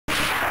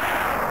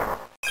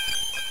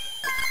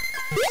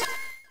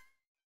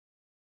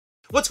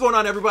What's going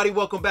on, everybody?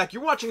 Welcome back.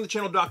 You're watching the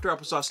channel Dr.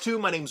 Applesauce 2.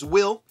 My name's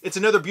Will. It's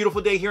another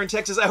beautiful day here in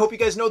Texas. I hope you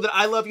guys know that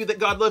I love you, that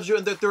God loves you,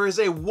 and that there is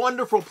a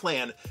wonderful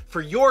plan for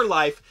your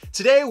life.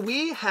 Today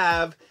we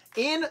have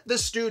in the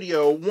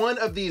studio one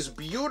of these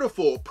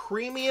beautiful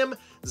premium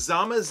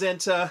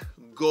Zamazenta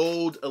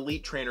gold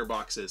elite trainer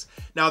boxes.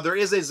 Now there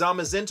is a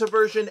Zamazenta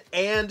version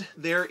and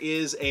there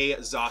is a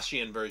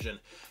Zacian version.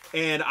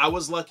 And I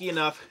was lucky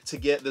enough to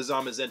get the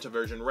Zamazenta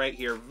version right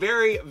here.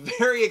 Very,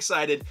 very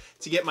excited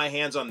to get my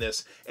hands on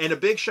this. And a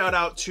big shout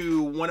out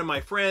to one of my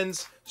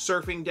friends,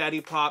 Surfing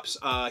Daddy Pops.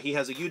 He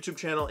has a YouTube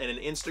channel and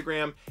an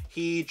Instagram.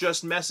 He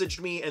just messaged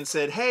me and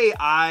said, hey,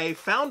 I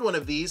found one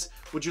of these.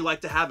 Would you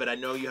like to have it? I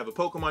know you have a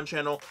Pokemon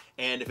channel,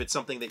 and if it's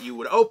something that you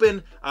would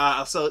open,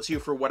 I'll sell it to you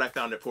for what I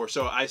found it for.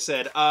 So I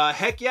said,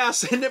 heck yeah,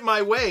 send it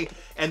my way.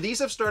 And these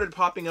have started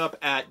popping up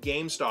at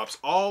GameStops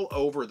all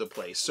over the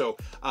place. So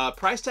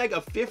price tag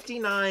of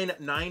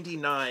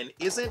 $59.99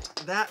 isn't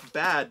that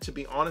bad, to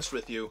be honest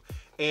with you.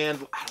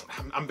 And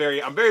I'm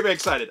very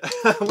excited.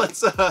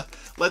 Let's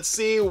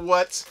see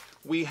what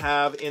we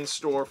have in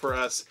store for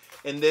us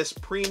in this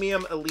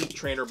premium elite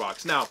trainer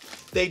box. Now,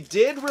 they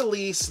did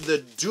release the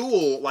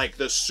dual, like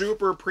the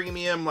super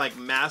premium, like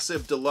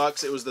massive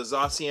deluxe. It was the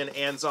Zacian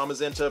and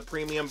Zamazenta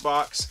premium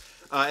box.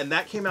 And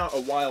that came out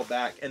a while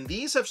back. And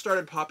these have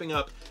started popping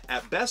up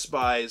at Best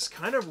Buys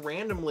kind of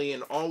randomly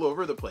and all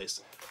over the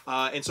place.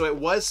 And so it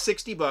was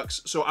 60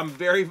 bucks. So I'm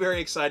very,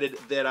 very excited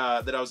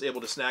that that I was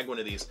able to snag one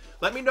of these.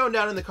 Let me know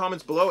down in the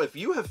comments below if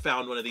you have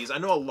found one of these. I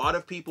know a lot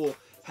of people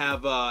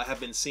have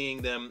been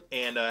seeing them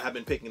and have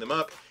been picking them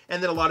up,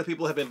 and then a lot of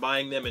people have been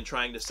buying them and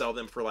trying to sell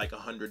them for like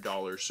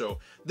 $100. So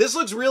this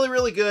looks really,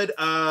 really good.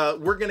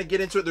 We're gonna get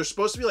into it. There's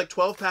supposed to be like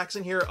 12 packs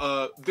in here.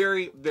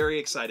 Very, very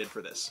excited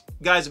for this.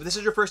 Guys, if this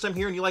is your first time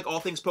here and you like all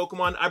things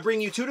Pokemon, I bring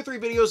you 2 to 3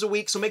 videos a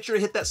week, so make sure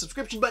to hit that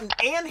subscription button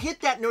and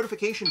hit that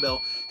notification bell.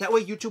 That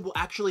way YouTube will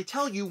actually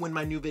tell you when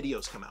my new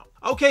videos come out.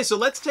 Okay, so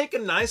let's take a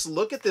nice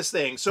look at this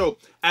thing. So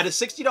at a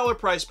 $60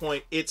 price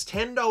point, it's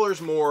 $10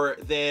 more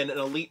than an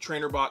elite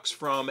trainer box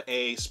from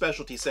a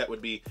specialty set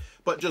would be.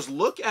 But just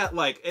look at,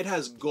 like, it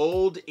has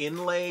gold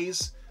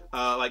inlays,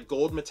 like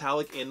gold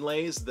metallic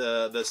inlays.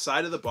 The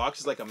side of the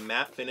box is like a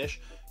matte finish.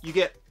 You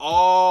get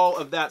all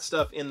of that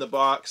stuff in the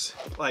box.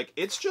 Like,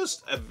 it's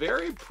just a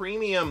very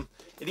premium.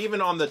 And even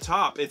on the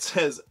top, it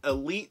says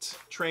Elite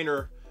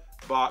Trainer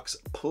Box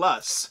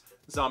Plus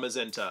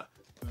Zamazenta.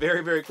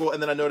 Very, very cool.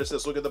 And then I noticed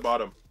this. Look at the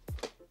bottom.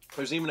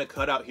 There's even a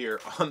cutout here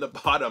on the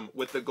bottom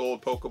with the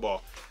gold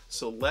Pokeball.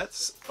 So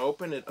let's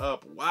open it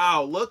up.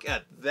 Wow, look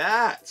at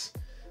that.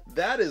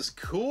 That is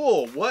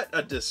cool. What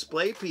a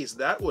display piece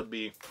that would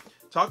be.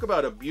 Talk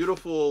about a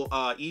beautiful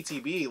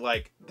ETB.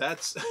 Like,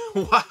 that's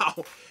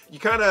wow. You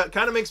kind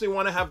of makes me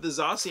want to have the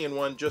Zacian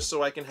one just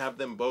so I can have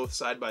them both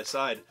side by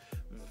side.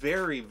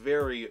 Very,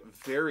 very,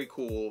 very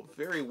cool.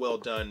 Very well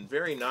done.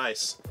 Very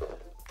nice.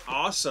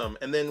 Awesome.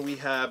 And then we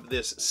have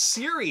this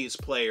series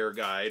player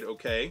guide,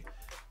 okay?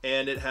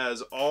 And it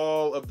has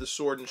all of the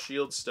Sword and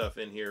Shield stuff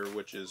in here,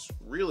 which is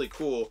really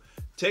cool.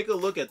 Take a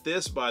look at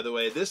this, by the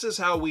way. This is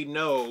how we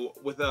know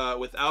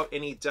without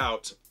any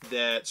doubt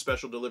that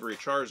Special Delivery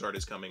Charizard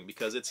is coming,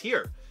 because it's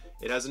here.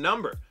 It has a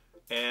number,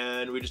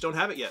 and we just don't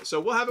have it yet. So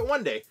we'll have it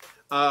one day.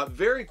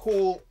 Very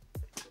cool,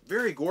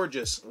 very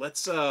gorgeous.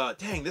 Let's,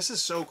 dang, this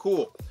is so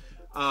cool.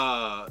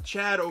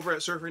 Chad over at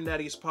Surfing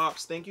Daddy's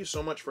Pops, thank you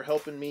so much for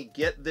helping me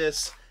get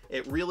this.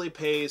 It really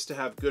pays to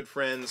have good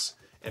friends.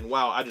 And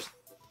wow,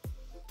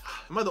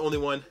 am I the only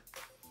one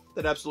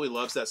that absolutely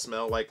loves that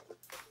smell? Like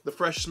the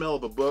fresh smell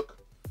of a book,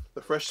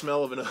 the fresh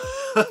smell of an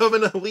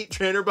elite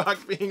trainer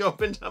box being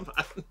opened up.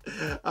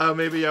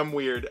 Maybe I'm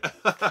weird.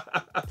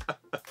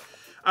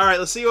 All right,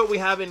 let's see what we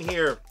have in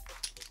here.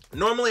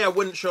 Normally I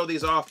wouldn't show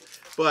these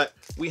off, but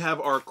we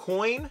have our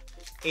coin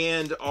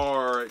and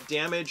our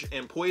damage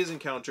and poison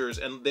counters,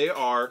 and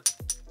they're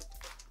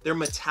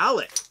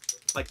metallic.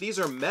 Like, these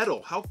are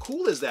metal. How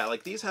cool is that?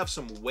 Like, these have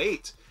some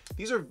weight.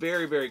 These are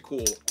very, very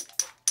cool.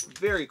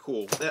 Very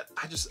cool.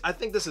 I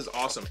think this is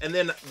awesome. And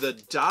then the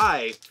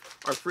die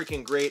are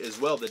freaking great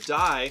as well. The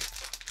die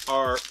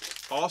are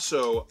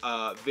also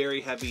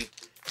very heavy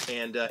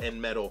and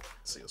metal.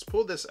 Let's see, let's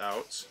pull this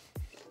out.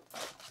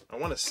 I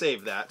want to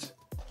save that.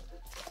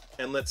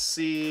 And let's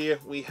see,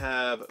 we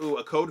have, ooh,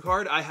 a code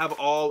card. I have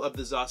all of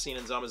the Zacian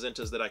and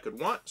Zamazentas that I could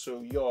want,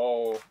 so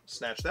y'all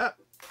snatch that.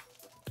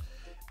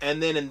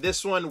 And then in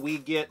this one, we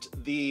get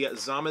the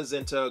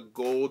Zamazenta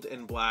Gold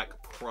and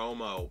Black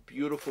promo.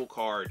 Beautiful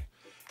card.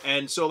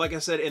 And so, like I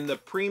said, in the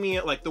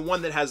premium, like the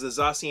one that has the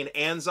Zacian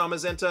and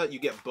Zamazenta, you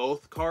get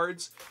both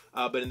cards.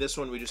 But in this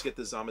one, we just get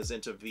the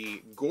Zamazenta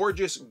V.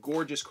 Gorgeous,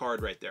 gorgeous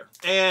card right there.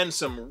 And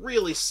some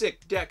really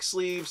sick deck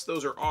sleeves.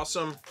 Those are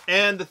awesome.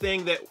 And the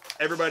thing that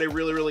everybody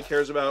really, really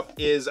cares about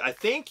is I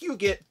think you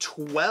get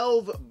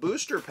 12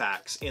 booster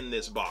packs in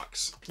this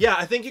box. Yeah,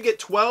 I think you get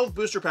 12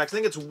 booster packs. I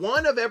think it's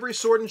one of every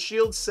Sword and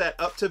Shield set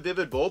up to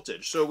Vivid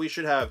Voltage. So we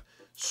should have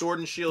Sword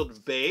and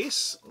Shield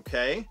base,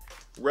 okay?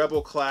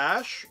 Rebel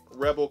Clash,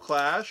 Rebel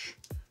Clash,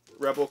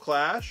 Rebel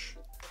Clash,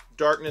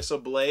 Darkness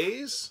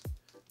Ablaze,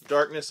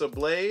 Darkness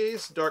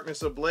Ablaze,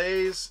 Darkness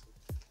Ablaze.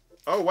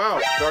 Oh,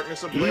 wow.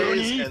 Darkness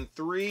Ablaze and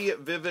 3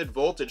 Vivid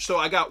Voltage. So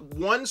I got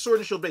 1 Sword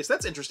and Shield base.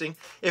 That's interesting.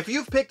 If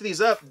you've picked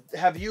these up,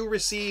 have you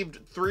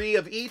received 3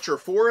 of each or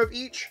 4 of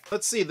each?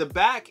 Let's see. The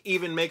back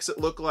even makes it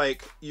look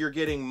like you're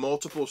getting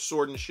multiple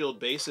Sword and Shield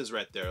bases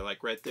right there.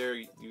 Like right there,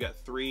 you got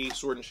 3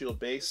 Sword and Shield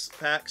base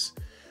packs.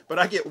 But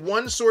I get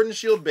 1 Sword and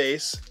Shield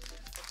base.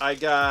 I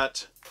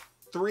got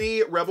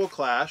 3 Rebel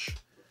Clash.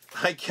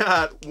 I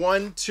got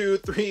 1, 2,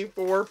 3,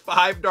 4,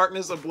 5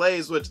 Darkness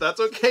Ablaze, which that's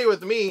okay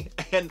with me,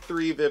 and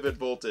 3 Vivid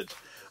Voltage.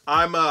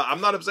 I'm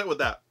not upset with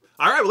that.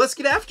 All right, well, let's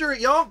get after it,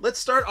 y'all. Let's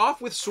start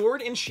off with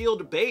Sword and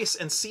Shield base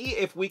and see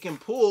if we can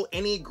pull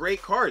any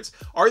great cards.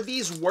 Are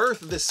these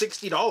worth the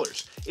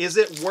 $60? Is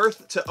it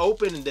worth to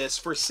open this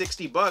for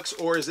 60 bucks,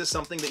 or is this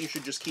something that you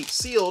should just keep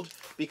sealed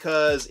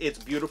because it's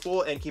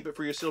beautiful and keep it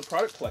for your sealed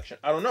product collection?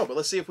 I don't know, but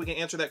let's see if we can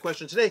answer that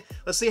question today.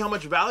 Let's see how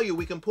much value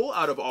we can pull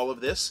out of all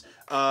of this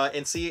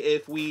and see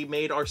if we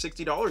made our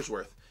 $60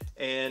 worth.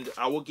 And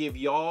I will give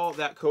y'all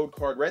that code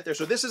card right there.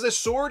 So this is a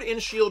Sword and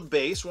Shield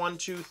base, 1,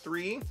 2,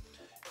 3.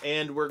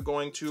 And we're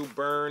going to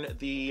burn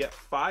the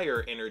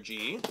fire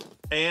energy.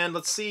 And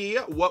let's see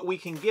what we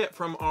can get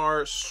from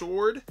our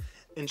Sword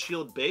and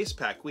Shield base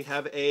pack. We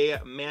have a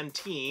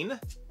Mantine,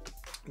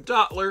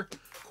 Dottler,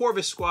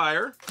 Corvus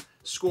Squire,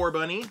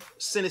 Scorbunny,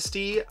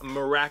 Sinistea,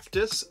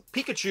 Maractus,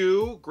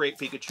 Pikachu, Great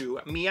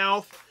Pikachu,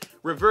 Meowth,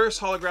 Reverse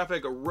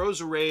Holographic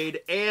Roserade,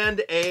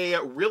 and a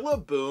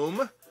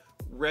Rillaboom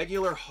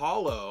regular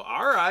holo.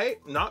 All right,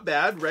 not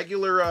bad.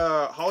 Regular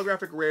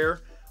holographic rare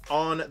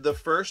on the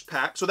first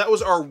pack. So that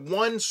was our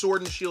 1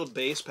 Sword and Shield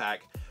base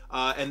pack.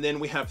 And then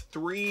we have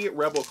 3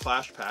 Rebel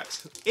Clash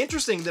packs.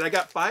 Interesting that I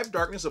got 5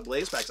 Darkness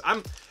Ablaze packs.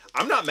 I'm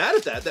not mad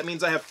at that. That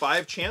means I have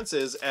 5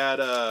 chances at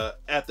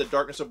the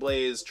Darkness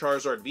Ablaze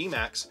Charizard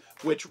VMAX,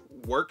 which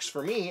works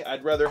for me.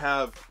 I'd rather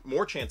have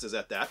more chances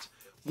at that.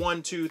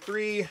 1, 2,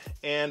 3,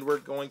 and we're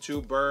going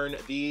to burn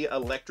the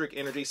electric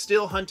energy.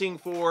 Still hunting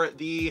for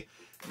the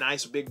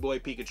nice big boy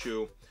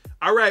Pikachu.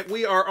 All right,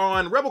 we are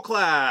on Rebel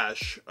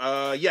Clash.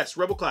 Yes,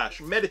 Rebel Clash,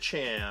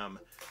 Medicham,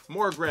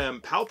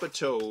 Morgrem,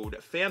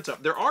 Palpitoad, Phantom.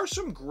 There are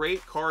some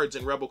great cards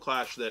in Rebel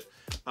Clash that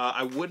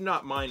I would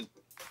not mind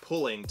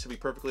pulling, to be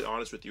perfectly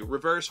honest with you.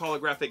 Reverse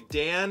Holographic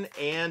Dan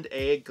and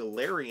a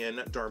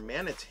Galarian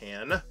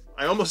Darmanitan.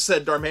 I almost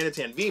said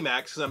Darmanitan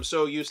VMAX because I'm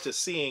so used to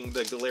seeing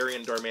the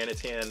Galarian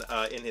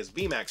Darmanitan in his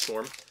VMAX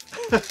form.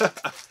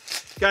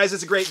 Guys,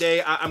 it's a great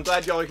day. I'm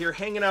glad y'all are here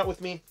hanging out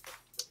with me,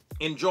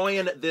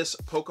 enjoying this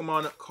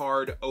Pokemon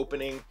card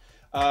opening.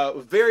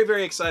 Very,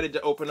 very excited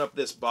to open up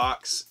this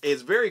box.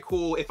 It's very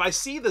cool. If I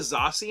see the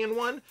Zacian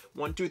one,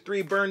 1, 2,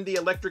 3, burn the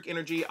electric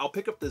energy, I'll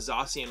pick up the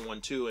Zacian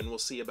one too, and we'll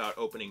see about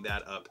opening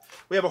that up.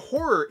 We have a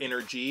Horror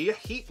Energy,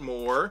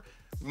 Heatmore,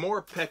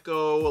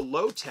 Morpeko,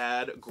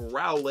 Lotad,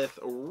 Growlithe,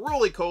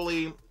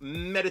 Roly-Coly,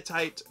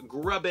 Meditite,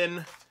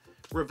 Grubbin,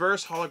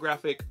 Reverse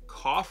Holographic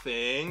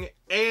Coughing,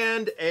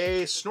 and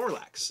a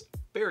Snorlax.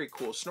 Very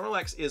cool.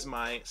 Snorlax is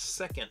my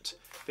second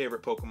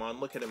favorite Pokemon.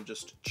 Look at him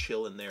just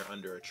chilling there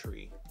under a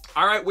tree.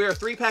 All right, we are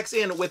 3 packs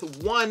in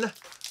with 1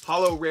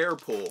 holo rare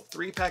pull.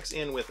 3 packs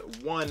in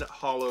with 1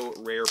 holo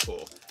rare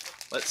pull.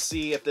 Let's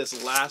see if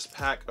this last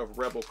pack of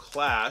Rebel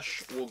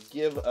Clash will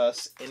give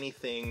us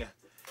anything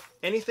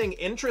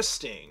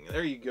interesting.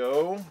 There you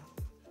go.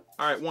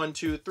 All right, 1,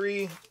 2,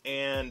 3,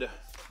 and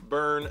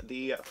burn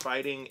the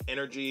fighting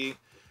energy.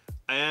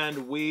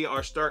 And we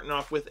are starting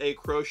off with a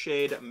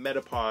crocheted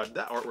Metapod.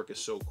 That artwork is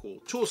so cool.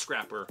 Tool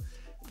Scrapper,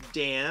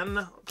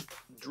 Dan,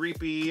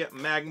 Dreepy,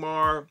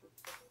 Magmar.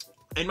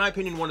 In my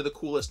opinion, one of the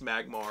coolest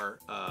Magmar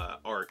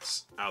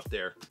arts out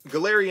there.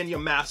 Galarian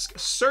Yamask,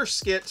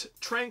 Surskit,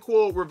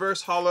 Tranquil,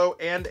 Reverse Holo,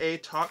 and a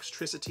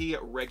Toxtricity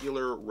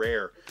regular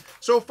rare.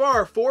 So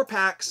far, 4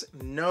 packs,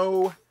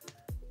 no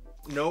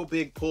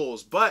big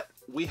pulls, but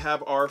we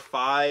have our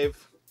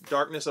 5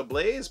 Darkness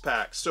Ablaze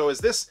packs. So is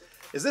this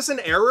an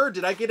error?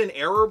 Did I get an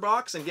error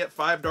box and get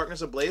 5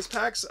 Darkness Ablaze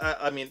packs?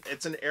 I mean,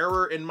 it's an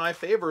error in my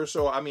favor,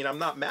 so I mean, I'm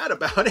not mad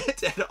about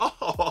it at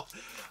all.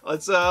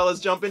 Let's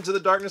jump into the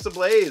Darkness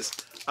Ablaze.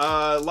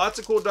 Lots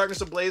of cool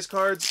Darkness Ablaze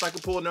cards. If I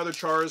could pull another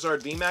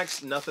Charizard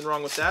VMAX, nothing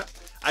wrong with that.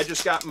 I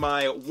just got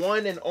my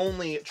one and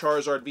only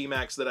Charizard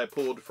VMAX that I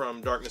pulled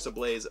from Darkness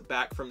Ablaze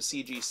back from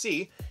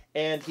CGC,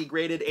 and he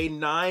graded a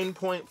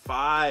 9.5.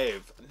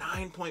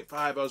 9.5.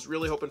 I was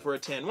really hoping for a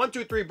 10. 1,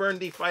 2, 3, burn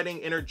the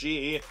fighting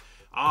energy.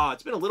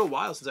 It's been a little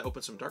while since I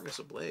opened some Darkness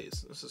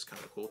Ablaze. This is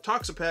kind of cool.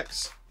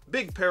 Toxapex,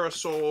 Big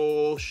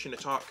Parasol,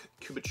 Shinatok,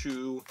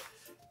 Kubichu.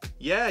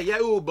 Yeah,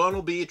 ooh,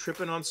 Bunnelby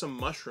tripping on some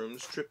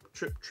mushrooms.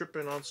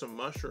 Tripping on some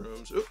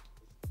mushrooms. Oop.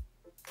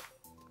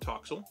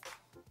 Toxel.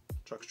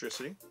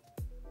 Toxtricity.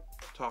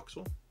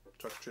 Toxel.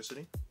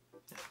 Toxtricity.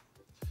 Yeah.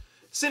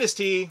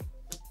 Sinistea.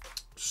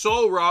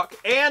 Solrock,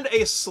 and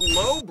a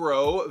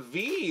Slowbro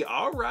V.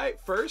 All right,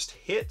 first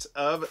hit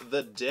of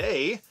the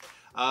day.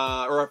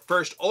 Or a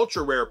first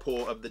ultra rare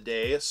pull of the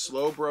day,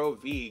 Slowbro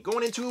V.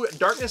 Going into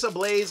Darkness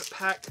Ablaze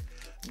pack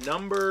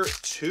number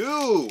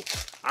 2.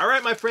 All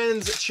right, my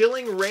friends,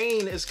 Chilling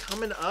Reign is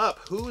coming up.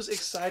 Who's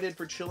excited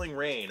for Chilling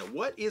Reign?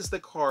 What is the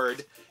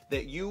card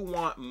that you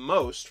want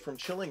most from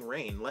Chilling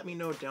Reign? Let me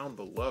know down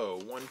below.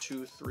 1,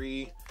 2,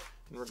 3,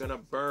 and we're gonna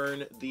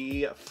burn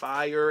the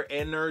Fire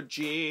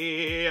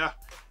Energy.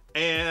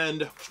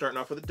 And starting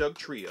off with a Doug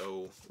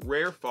Trio,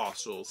 Rare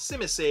Fossil,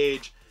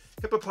 Simisage,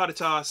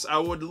 Hippopotamus. I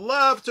would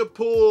love to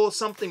pull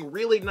something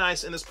really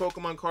nice in this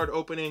Pokemon card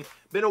opening.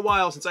 Been a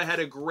while since I had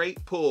a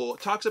great pull.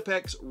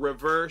 Toxapex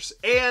Reverse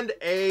and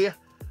a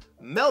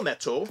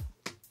Melmetal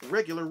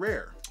regular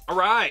rare. All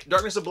right,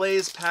 Darkness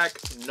Ablaze pack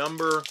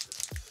number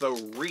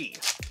 3.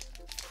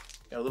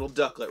 Got a little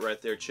ducklet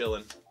right there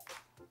chilling.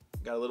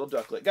 Got a little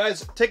ducklet.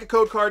 Guys, take a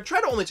code card.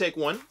 Try to only take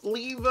one.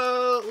 Leave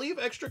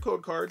extra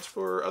code cards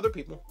for other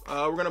people.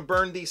 We're going to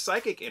burn the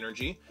Psychic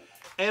Energy.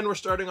 And we're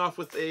starting off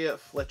with a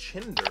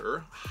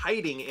Fletchinder,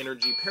 Hiding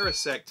Energy,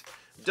 Parasect,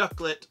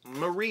 Ducklet,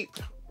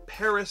 Mareep,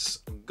 Paris,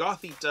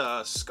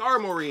 Gothita,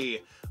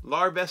 Skarmory,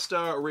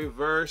 Larvesta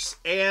Reverse,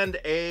 and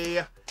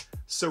a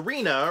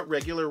Serena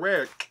regular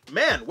rare.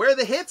 Man, where are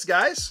the hits,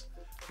 guys?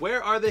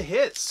 Where are the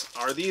hits?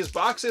 Are these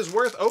boxes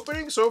worth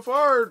opening so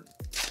far?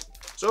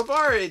 So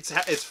far, it's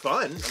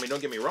fun. I mean,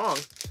 don't get me wrong,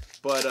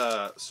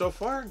 but so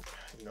far,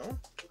 you know,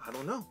 I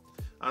don't know.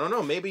 I don't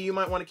know. Maybe you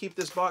might want to keep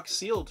this box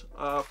sealed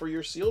for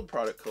your sealed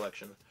product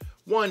collection.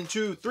 1,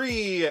 2,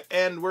 3,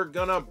 and we're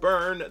gonna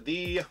burn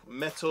the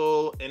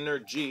Metal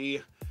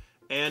Energy,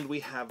 and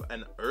we have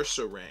an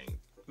Ursaring.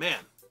 Man,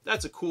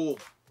 that's a cool.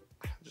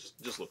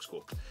 Just looks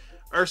cool.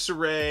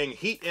 Ursaring,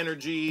 Heat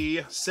Energy,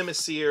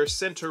 Simisear,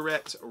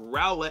 Centauret,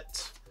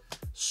 Rowlet,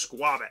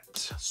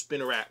 Squabit,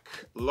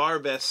 Spinarak,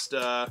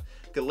 Larvesta,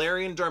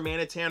 Galarian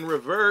Darmanitan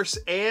Reverse,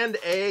 and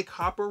a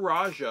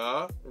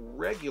Copperajah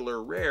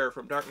regular rare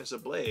from Darkness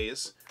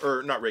Ablaze.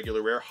 Or not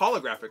regular rare,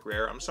 holographic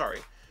rare, I'm sorry.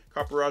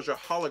 Copperajah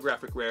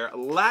holographic rare.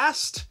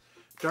 Last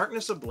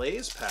Darkness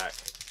Ablaze pack.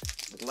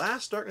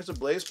 Last Darkness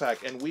Ablaze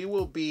pack, and we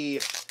will be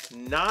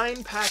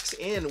 9 packs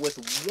in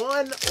with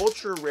 1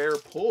 ultra rare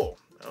pull.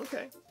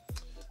 Okay.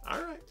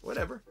 All right,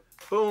 whatever.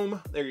 Boom,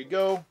 there you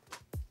go.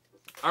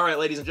 All right,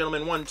 ladies and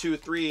gentlemen, 1, 2,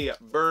 3,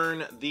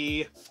 burn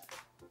the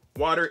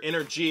Water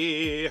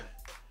Energy.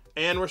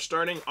 And we're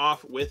starting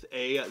off with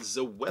a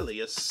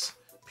Zawelius,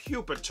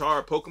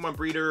 Pupitar, Pokemon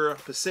Breeder,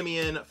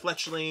 Passimian,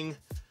 Fletchling,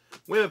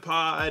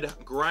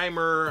 Wimipod,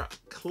 Grimer,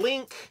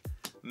 Clink,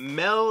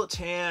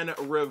 Meltan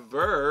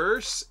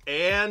Reverse,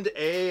 and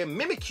a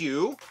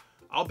Mimikyu,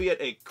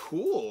 albeit a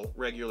cool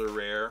regular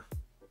rare.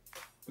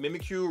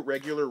 Mimikyu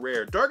regular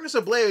rare. Darkness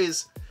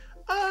Ablaze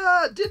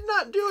did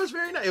not do us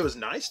very nice. It was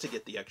nice to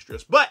get the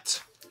extras,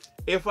 but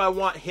if I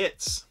want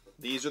hits,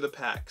 these are the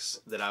packs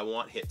that I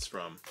want hits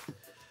from.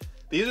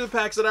 These are the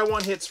packs that I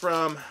want hits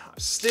from.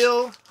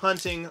 Still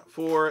hunting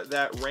for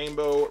that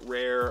Rainbow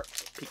Rare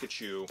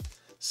Pikachu.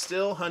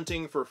 Still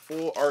hunting for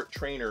full art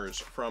trainers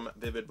from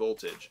Vivid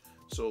Voltage.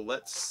 So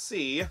let's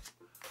see.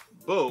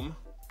 Boom.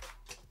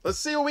 Let's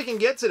see what we can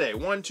get today.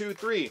 1, 2,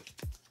 3.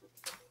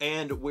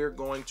 And we're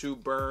going to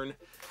burn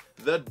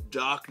the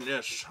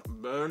darkness.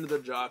 Burn the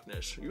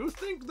darkness. You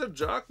think the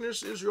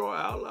darkness is your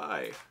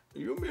ally.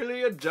 You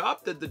merely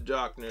adopted the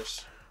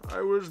darkness.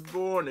 I was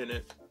born in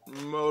it,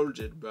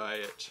 molded by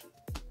it.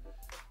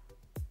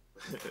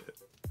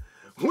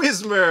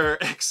 Whismur,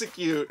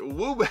 Execute,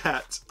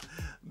 Woobat,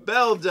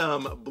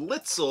 Beldum,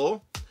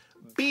 Blitzel,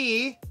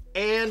 B,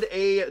 and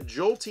a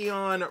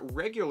Jolteon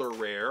regular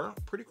rare.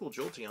 Pretty cool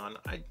Jolteon.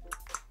 I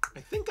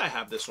think I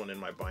have this one in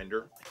my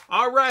binder.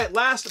 All right,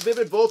 last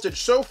Vivid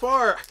Voltage. So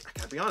far, I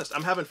gotta be honest,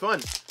 I'm having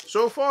fun.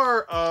 So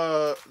far,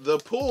 the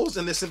pulls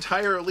in this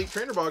entire Elite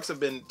Trainer box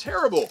have been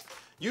terrible.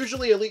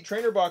 Usually Elite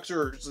Trainer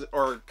boxes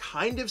are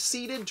kind of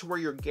seeded to where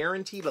you're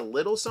guaranteed a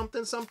little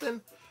something something,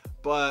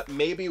 but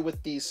maybe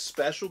with these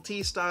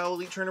specialty style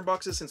Elite Trainer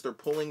boxes, since they're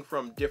pulling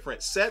from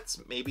different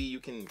sets, maybe you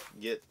can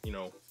get, you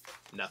know,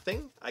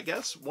 nothing, I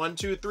guess. 1,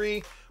 2,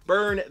 3,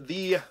 burn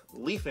the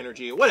Leaf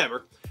Energy,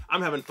 whatever.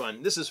 I'm having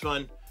fun. This is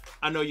fun.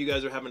 I know you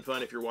guys are having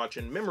fun if you're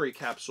watching. Memory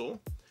Capsule,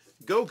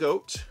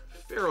 Go-Goat,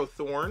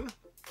 Ferrothorn,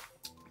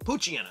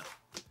 Poochyena,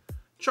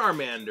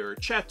 Charmander,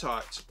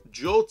 Chatot,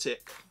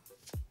 Joltik,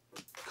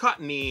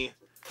 Cottony,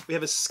 we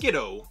have a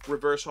Skiddo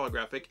reverse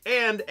holographic,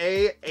 and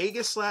a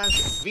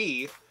Aegislash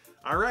V.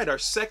 All right, our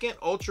second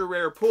ultra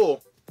rare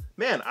pull.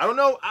 Man, I don't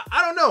know.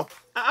 I don't know.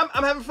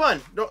 I'm having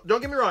fun. Don't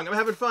get me wrong. I'm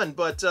having fun,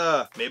 but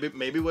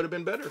maybe would have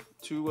been better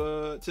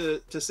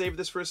to save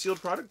this for a sealed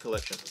product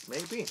collection.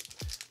 Maybe.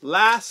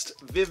 Last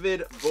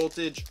Vivid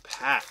Voltage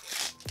pack.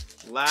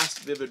 Last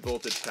Vivid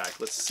Voltage pack.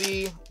 Let's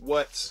see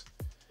what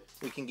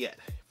we can get.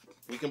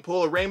 We can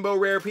pull a Rainbow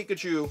Rare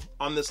Pikachu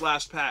on this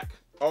last pack.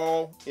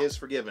 All is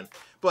forgiven.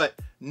 But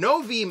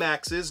no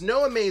VMAXs,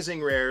 no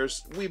amazing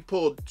rares. We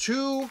pulled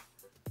 2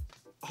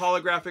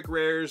 holographic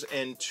rares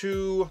and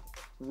 2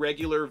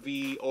 regular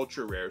V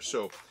ultra rares.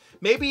 So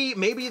maybe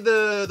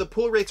the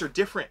pull rates are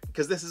different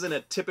because this isn't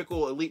a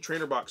typical Elite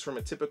Trainer box from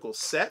a typical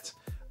set.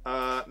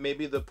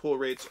 Maybe the pull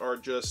rates are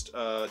just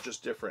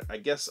different. I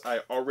guess I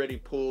already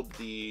pulled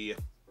the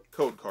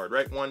code card,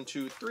 right? 1,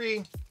 2,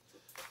 3.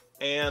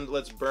 And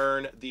let's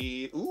burn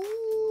the,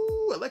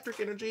 ooh, electric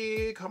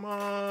energy. Come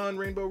on,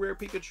 Rainbow Rare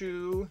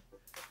Pikachu.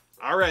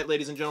 All right,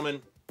 ladies and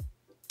gentlemen,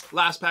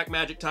 last pack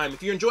magic time.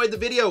 If you enjoyed the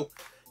video,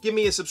 give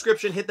me a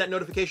subscription, hit that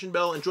notification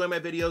bell, enjoy my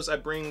videos. I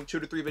bring 2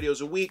 to 3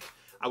 videos a week.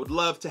 I would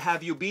love to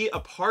have you be a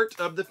part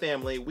of the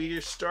family.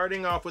 We're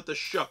starting off with the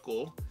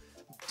Shuckle,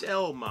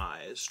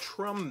 Delmise,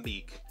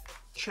 Trumbeak,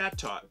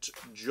 Chatot,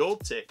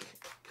 Joltik,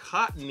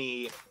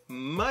 Cottony,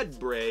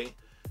 Mudbray,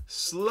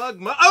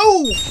 Slugma.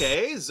 Oh,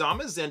 okay,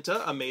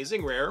 Zamazenta,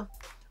 amazing rare.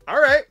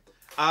 All right,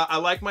 I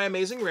like my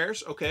amazing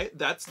rares. Okay,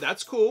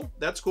 that's cool.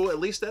 That's cool. At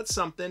least that's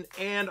something.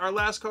 And our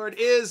last card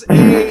is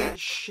a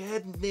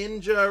Shed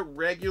Ninja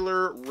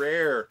regular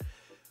rare.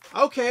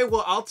 Okay,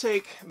 well, I'll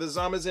take the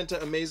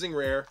Zamazenta amazing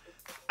rare.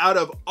 Out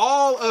of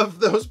all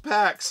of those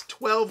packs,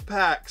 12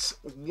 packs,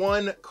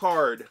 1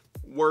 card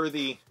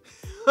worthy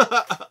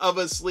of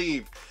a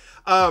sleeve.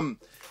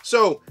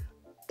 So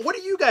what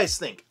do you guys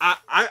think?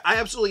 I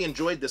absolutely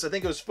enjoyed this. I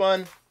think it was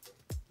fun.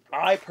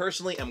 I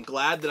personally am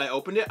glad that I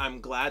opened it. I'm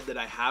glad that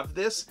I have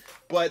this,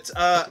 but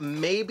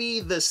maybe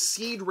the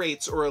seed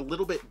rates are a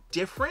little bit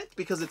different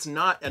because it's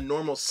not a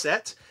normal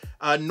set.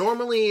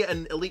 Normally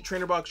an Elite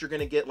Trainer box, you're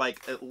going to get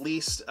like at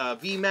least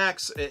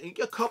VMAX,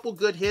 a couple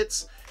good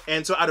hits.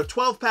 And so out of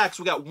 12 packs,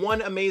 we got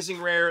 1 amazing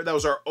rare. That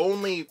was our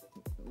only,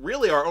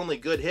 really our only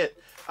good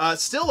hit.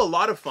 Still a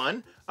lot of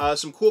fun.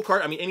 Some cool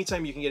card. I mean,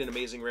 anytime you can get an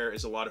amazing rare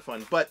is a lot of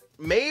fun, but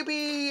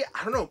maybe,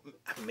 I don't know,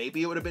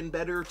 maybe it would have been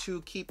better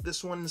to keep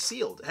this one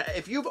sealed.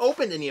 If you've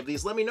opened any of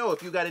these, let me know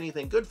if you got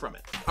anything good from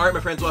it. All right, my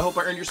friends, well, I hope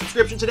I earned your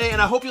subscription today,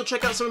 and I hope you'll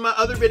check out some of my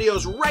other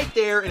videos right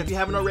there. And if you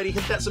haven't already,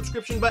 hit that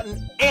subscription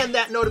button and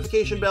that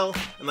notification bell.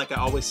 And like I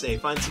always say,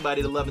 find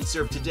somebody to love and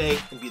serve today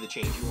and be the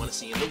change you want to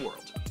see in the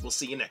world. We'll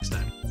see you next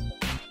time.